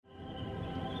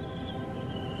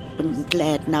and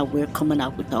glad now we're coming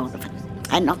out with all of it.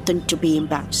 And nothing to be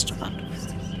embarrassed about.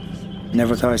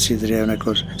 Never thought I'd see the day when I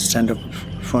could stand up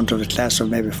in front of a class of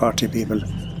maybe 40 people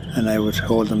and I would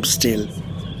hold them still.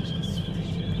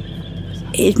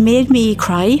 It made me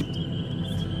cry,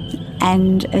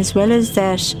 and as well as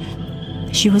that,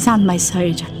 she was on my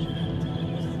side.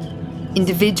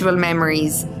 Individual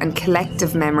memories and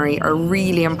collective memory are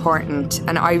really important,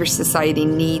 and Irish society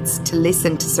needs to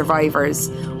listen to survivors,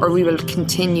 or we will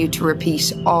continue to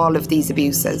repeat all of these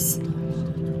abuses.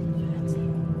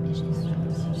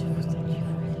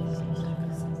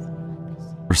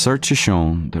 Research has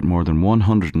shown that more than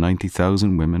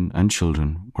 190,000 women and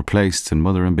children were placed in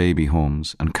mother and baby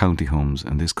homes and county homes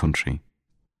in this country.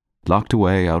 Locked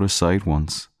away out of sight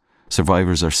once,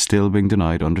 survivors are still being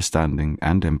denied understanding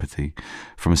and empathy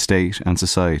from a state and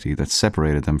society that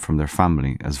separated them from their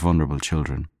family as vulnerable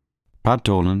children. Pat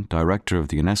Dolan, Director of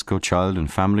the UNESCO Child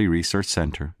and Family Research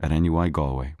Centre at NUI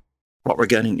Galway. What we're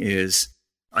getting is,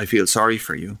 I feel sorry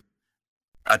for you.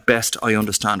 At best, I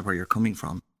understand where you're coming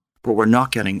from. But we're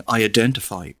not getting, I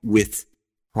identify with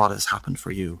what has happened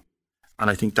for you. And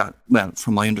I think that, well,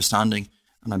 from my understanding,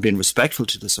 and I'm being respectful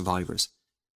to the survivors,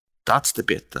 that's the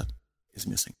bit that is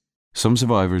missing. Some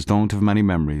survivors don't have many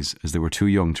memories as they were too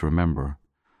young to remember,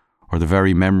 or the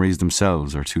very memories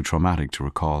themselves are too traumatic to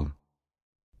recall.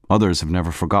 Others have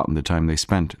never forgotten the time they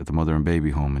spent at the mother and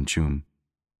baby home in Tuam.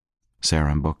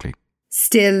 Sarah and Buckley.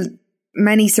 Still,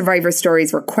 many survivor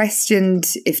stories were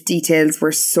questioned. If details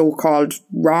were so-called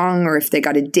wrong or if they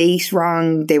got a date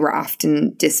wrong, they were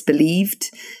often disbelieved.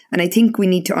 And I think we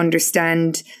need to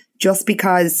understand, just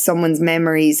because someone's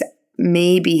memories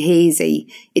may be hazy,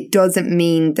 it doesn't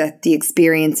mean that the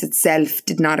experience itself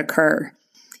did not occur.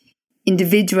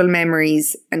 Individual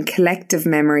memories and collective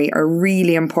memory are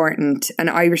really important, and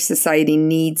Irish society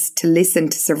needs to listen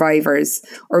to survivors,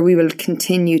 or we will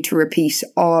continue to repeat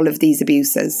all of these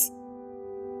abuses.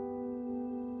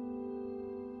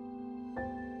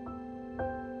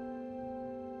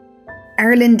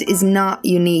 Ireland is not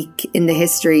unique in the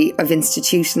history of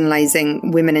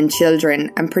institutionalising women and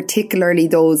children, and particularly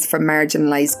those from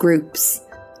marginalised groups.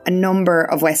 A number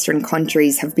of Western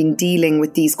countries have been dealing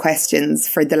with these questions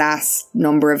for the last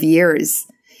number of years.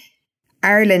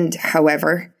 Ireland,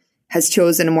 however, has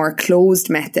chosen a more closed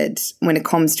method when it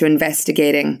comes to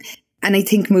investigating. And I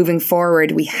think moving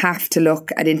forward, we have to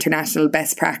look at international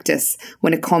best practice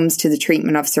when it comes to the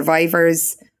treatment of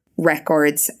survivors,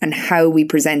 records, and how we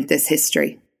present this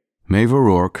history. Maeve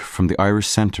O'Rourke from the Irish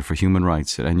Centre for Human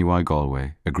Rights at NUI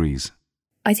Galway agrees.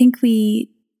 I think we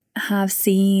have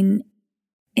seen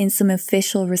in some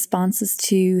official responses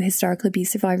to historical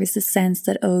abuse survivors the sense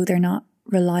that, they're not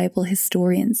reliable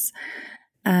historians.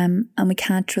 And we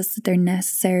can't trust that they're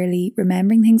necessarily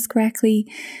remembering things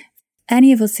correctly.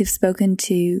 Any of us who've spoken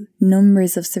to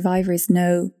numbers of survivors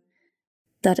know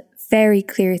that very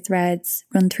clear threads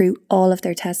run through all of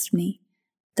their testimony,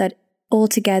 that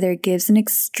altogether gives an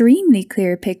extremely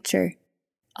clear picture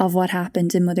of what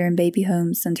happened in mother and baby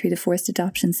homes and through the forced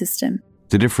adoption system.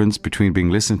 The difference between being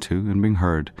listened to and being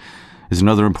heard is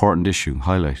another important issue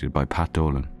highlighted by Pat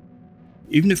Dolan.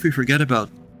 Even if we forget about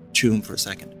Tuam for a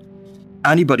second,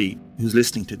 anybody who's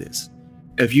listening to this,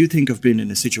 if you think of being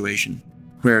in a situation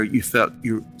where you felt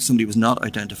somebody was not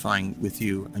identifying with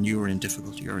you and you were in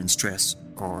difficulty or in stress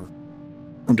or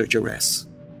under duress,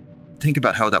 think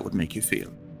about how that would make you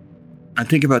feel. And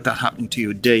think about that happening to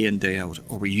you day in, day out,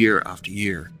 over year after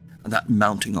year, and that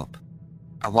mounting up,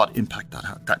 and what impact that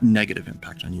had, that negative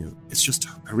impact on you. It's just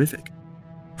horrific.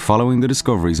 Following the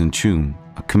discoveries in Tuam,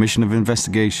 a commission of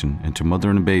investigation into mother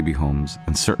and baby homes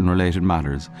and certain related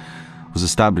matters was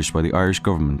established by the Irish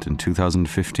government in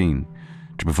 2015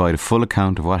 to provide a full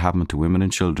account of what happened to women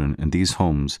and children in these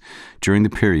homes during the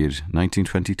period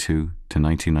 1922 to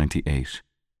 1998.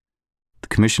 The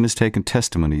commission has taken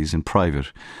testimonies in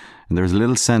private, and there is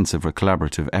little sense of a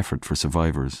collaborative effort for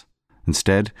survivors.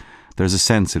 Instead, there is a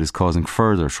sense it is causing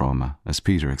further trauma, as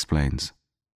Peter explains.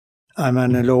 I'm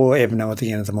on a low ebb now at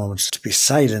the end of the moment. To be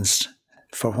silenced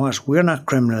for what? We're not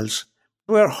criminals.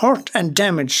 We're hurt and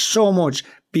damaged so much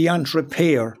beyond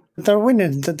repair. They're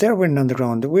winning on the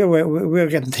ground. We're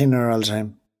getting thinner all the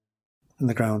time on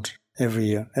the ground. Every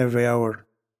year, every hour,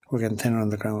 we're getting thinner on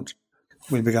the ground.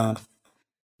 We'll be gone.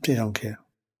 They don't care.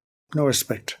 No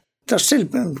respect. They're still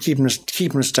keeping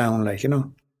us down, like, you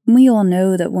know. We all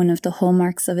know that one of the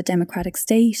hallmarks of a democratic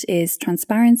state is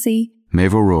transparency.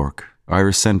 Maeve O'Rourke,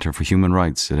 Irish Centre for Human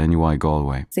Rights at NUI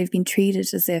Galway. They've been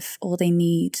treated as if all they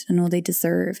need and all they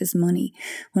deserve is money,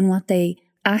 when what they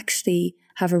actually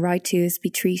have a right to is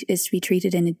to be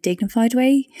treated in a dignified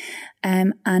way.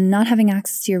 And not having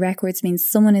access to your records means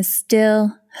someone is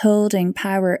still holding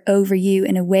power over you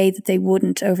in a way that they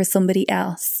wouldn't over somebody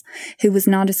else who was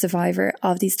not a survivor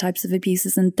of these types of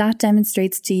abuses. And that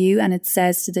demonstrates to you, and it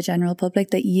says to the general public,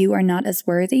 that you are not as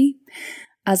worthy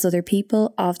as other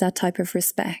people of that type of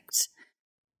respect.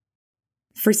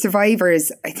 For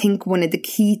survivors, I think one of the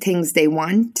key things they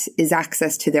want is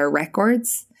access to their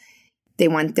records. They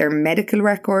want their medical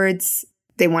records.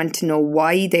 They want to know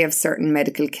why they have certain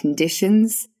medical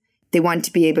conditions. They want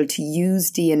to be able to use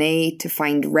DNA to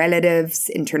find relatives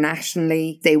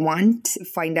internationally. They want to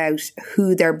find out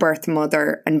who their birth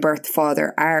mother and birth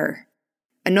father are.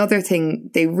 Another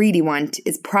thing they really want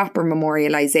is proper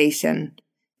memorialisation.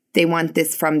 They want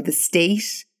this from the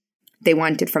state. They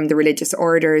want it from the religious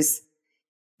orders.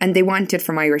 And they want it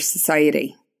from Irish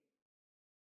society.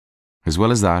 As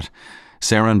well as that,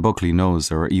 Sarah Ann Buckley knows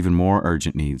there are even more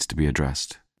urgent needs to be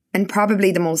addressed. And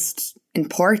probably the most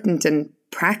important and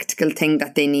practical thing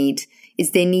that they need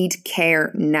is they need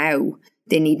care now.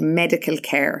 They need medical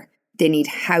care. They need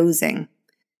housing.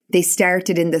 They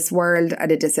started in this world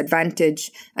at a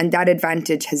disadvantage, and that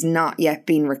advantage has not yet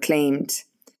been reclaimed.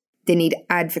 They need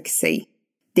advocacy.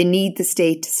 They need the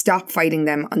state to stop fighting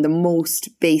them on the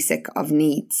most basic of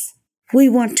needs. We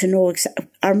want to know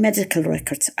our medical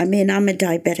records. I mean, I'm a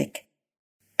diabetic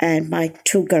and my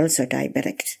 2 girls are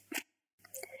diabetic.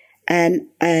 And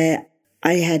I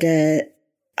had a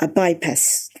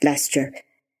bypass last year.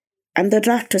 And the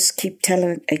doctors keep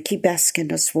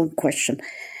asking us one question.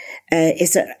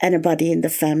 Is there anybody in the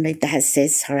family that has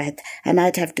this or that? And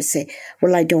I'd have to say,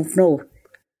 well, I don't know.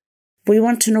 We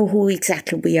want to know who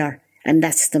exactly we are. And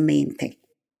that's the main thing.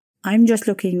 I'm just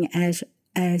looking at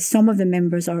some of the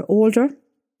members are older,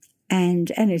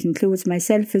 and it includes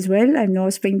myself as well. I'm no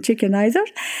spring chicken either.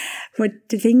 But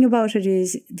the thing about it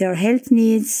is their health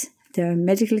needs, their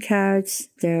medical cards,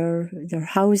 their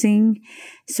housing,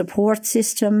 support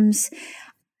systems.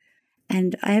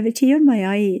 And I have a tear in my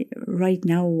eye right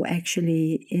now,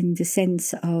 actually, in the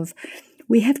sense of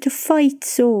we have to fight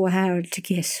so hard to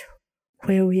get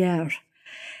where we are.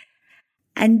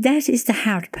 And that is the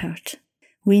hard part.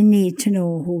 We need to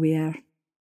know who we are.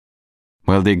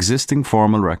 While the existing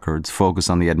formal records focus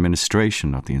on the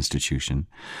administration of the institution,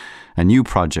 a new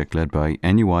project led by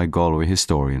NUI Galway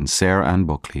historians Sarah Ann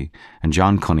Buckley and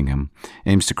John Cunningham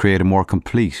aims to create a more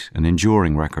complete and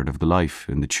enduring record of the life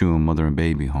in the Tuam Mother and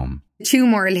Baby Home. The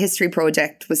Tuam Oral History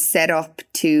Project was set up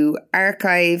to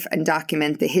archive and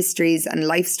document the histories and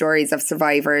life stories of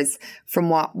survivors from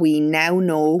what we now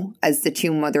know as the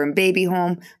Tuam Mother and Baby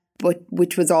Home, but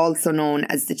which was also known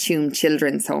as the Tuam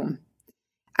Children's Home.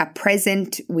 At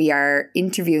present, we are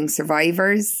interviewing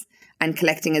survivors and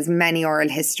collecting as many oral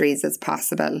histories as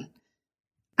possible.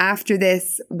 After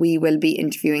this, we will be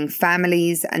interviewing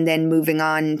families and then moving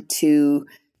on to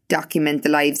document the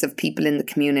lives of people in the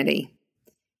community.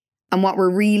 And what we're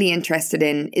really interested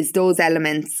in is those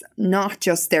elements, not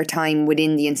just their time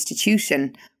within the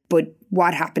institution, but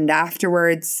what happened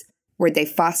afterwards. Were they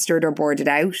fostered or boarded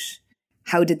out?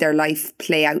 How did their life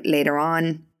play out later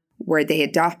on? Were they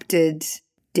adopted?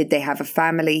 Did they have a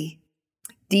family?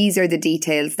 These are the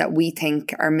details that we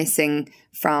think are missing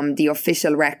from the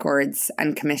official records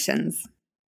and commissions.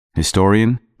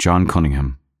 Historian John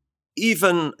Cunningham.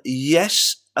 Even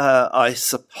yet, I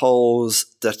suppose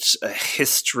that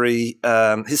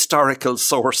historical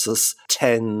sources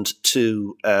tend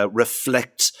to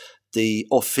reflect the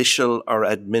official or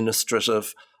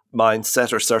administrative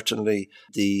mindset, or certainly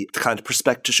the kind of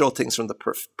perspective, to show things from the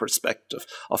perspective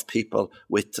of people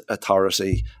with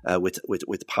authority,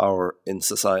 with power in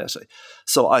society.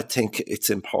 So I think it's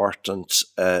important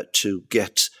to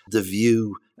get the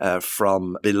view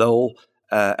from below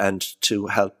and to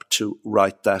help to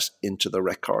write that into the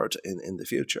record in the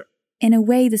future. In a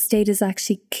way, the state is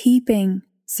actually keeping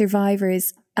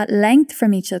survivors at length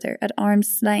from each other, at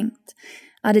arm's length,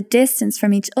 at a distance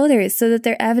from each other, so that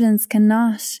their evidence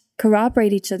cannot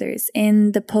corroborate each other's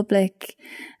in the public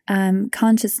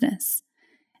consciousness.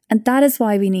 And that is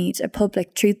why we need a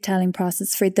public truth-telling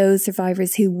process for those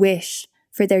survivors who wish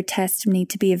for their testimony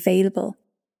to be available.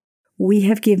 We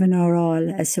have given our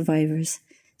all as survivors.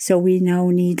 So we now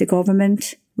need the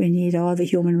government, we need all the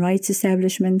human rights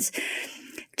establishments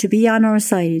to be on our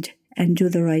side and do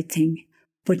the right thing,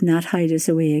 but not hide us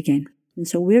away again. And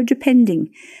so we're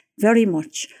depending very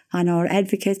much on our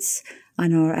advocates,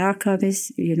 on our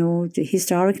archivists, the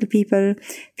historical people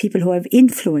who have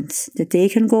influence, that they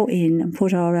can go in and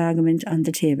put our argument on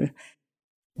the table.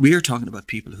 We are talking about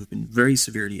people who've been very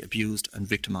severely abused and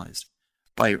victimised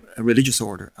by a religious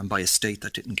order and by a state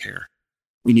that didn't care.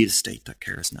 We need a state that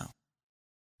cares now.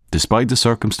 Despite the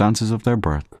circumstances of their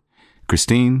birth,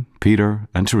 Christine, Peter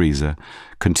and Teresa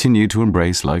continue to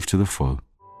embrace life to the full.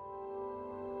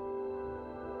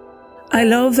 I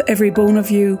love every bone of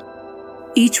you.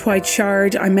 Each white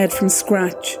shard I made from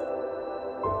scratch.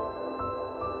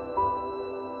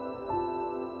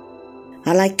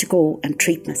 I like to go and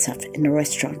treat myself in a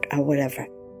restaurant or whatever.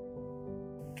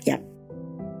 Yeah.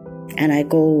 And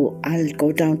I'll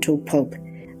go down to a pub.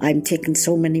 I'm taking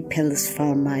so many pills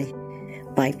for my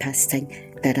bypass thing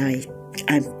that I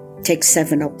take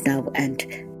 7-Up now and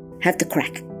have the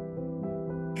crack.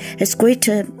 It's great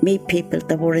to meet people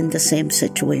that were in the same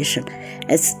situation.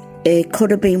 It could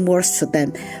have been worse for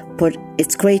them, but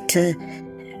it's great to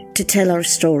tell our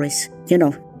stories,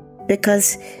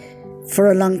 because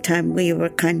for a long time we were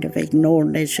kind of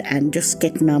ignoring it and just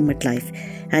getting on with life,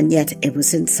 and yet it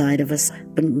was inside of us.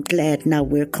 But I'm glad now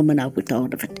we're coming out with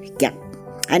all of it. Yeah,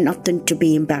 and nothing to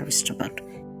be embarrassed about.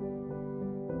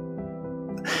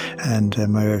 And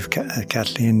my wife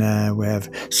Kathleen, we have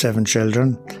 7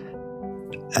 children.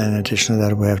 In addition to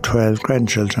that, we have 12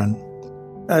 grandchildren.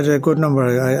 I had a good number.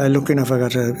 I lucky enough, I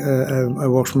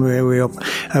worked my way up.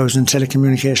 I was in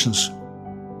telecommunications.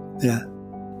 Yeah.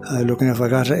 Lucky enough, I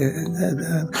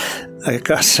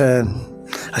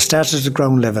started at the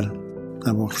ground level.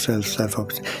 I worked myself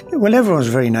up. Well, everyone was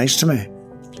very nice to me.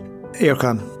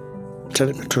 Eircom.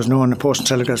 It was known as Post and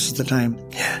Telegraphs at the time.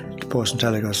 Yeah. The Post and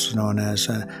Telegraphs was known as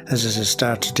I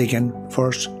started digging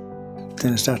first,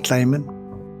 then I started climbing,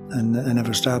 and I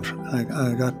never stopped. I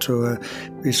got to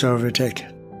be survey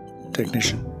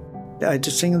technician. I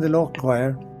just sing in the local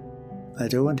choir. I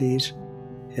do indeed,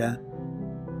 yeah.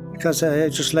 Because I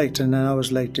just liked it, and I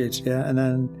always liked it, yeah. And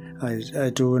then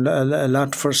I do a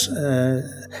lot for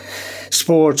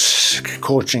sports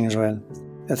coaching as well.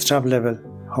 At the top level,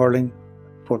 hurling,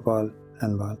 football,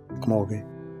 handball, camogie,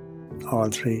 all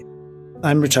 3.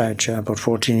 I'm retired, yeah, about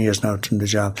 14 years now from the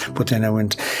job. But then I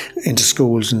went into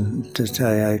schools and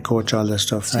I coach all that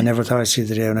stuff. I never thought I'd see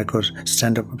the day when I could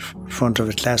stand up in front of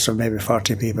a class of maybe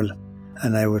 40 people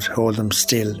and I would hold them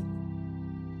still.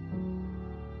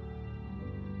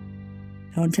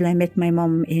 Until I met my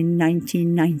mum in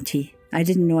 1990. I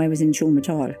didn't know I was in Tuam at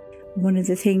all. One of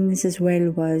the things as well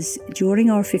was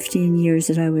during our 15 years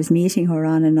that I was meeting her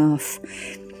on and off,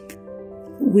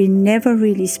 we never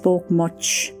really spoke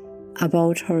much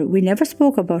about her. We never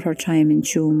spoke about her time in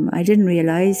Tuam. I didn't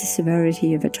realise the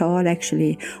severity of it all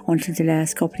actually until the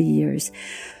last couple of years.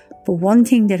 But one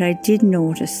thing that I did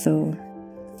notice though,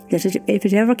 that if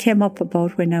it ever came up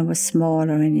about when I was small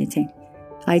or anything,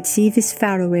 I'd see this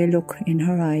faraway look in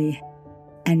her eye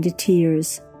and the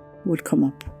tears would come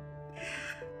up.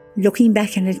 Looking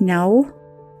back on it now,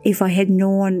 if I had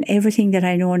known everything that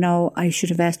I know now, I should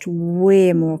have asked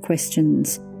way more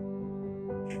questions.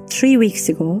 3 weeks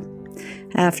ago,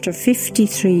 after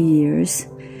 53 years,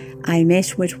 I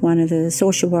met with one of the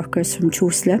social workers from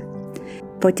Tusla,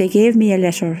 but they gave me a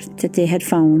letter that they had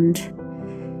found.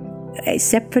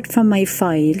 Separate from my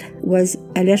file was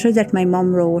a letter that my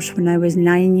mum wrote when I was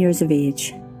 9 years of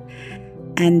age.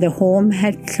 And the home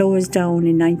had closed down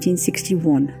in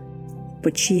 1961,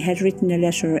 but she had written a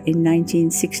letter in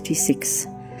 1966.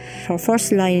 Her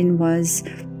first line was,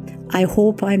 "I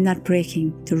hope I'm not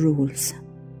breaking the rules."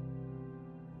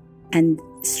 And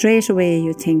straight away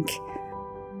you think,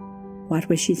 what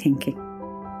was she thinking?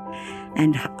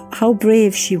 And how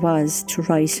brave she was to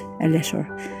write a letter.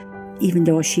 Even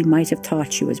though she might have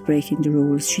thought she was breaking the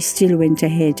rules, she still went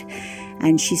ahead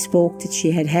and she spoke that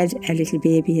she had had a little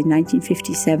baby in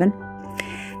 1957.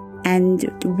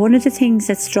 And one of the things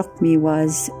that struck me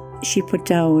was she put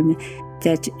down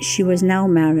that she was now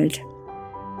married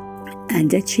and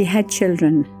that she had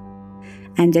children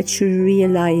and that she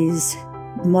realised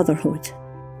motherhood.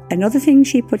 Another thing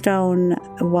she put down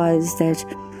was that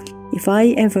if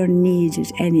I ever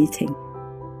needed anything,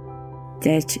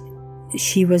 that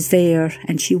she was there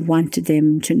and she wanted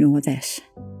them to know that.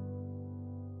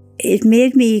 It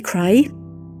made me cry,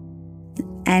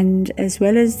 and as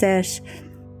well as that,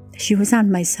 she was on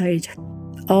my side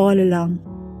all along.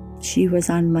 She was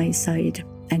on my side,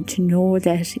 and to know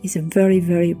that is a very,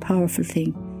 very powerful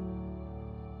thing.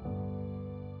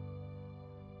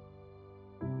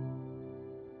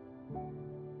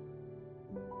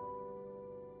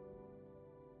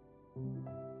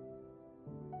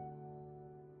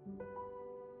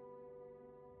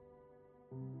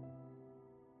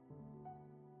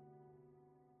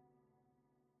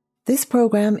 This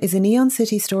programme is a Neon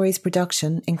City Stories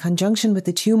production in conjunction with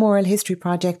the Tuam Oral History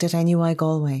Project at NUI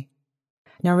Galway.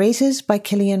 Narrated by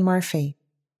Cillian Murphy.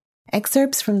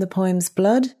 Excerpts from the poems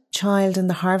Blood, Child and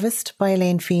the Harvest by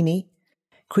Elaine Feeney.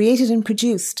 Created and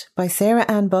produced by Sarah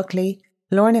Ann Buckley,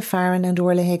 Lorna Farren and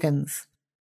Orla Higgins.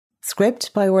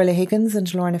 Script by Orla Higgins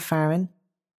and Lorna Farren.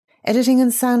 Editing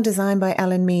and sound design by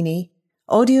Alan Meany.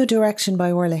 Audio direction by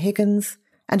Orla Higgins.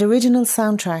 And original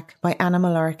soundtrack by Anna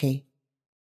Malarkey.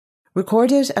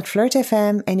 Recorded at Flirt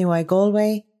FM, NUI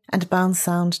Galway and Bounce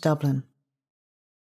Sound Dublin.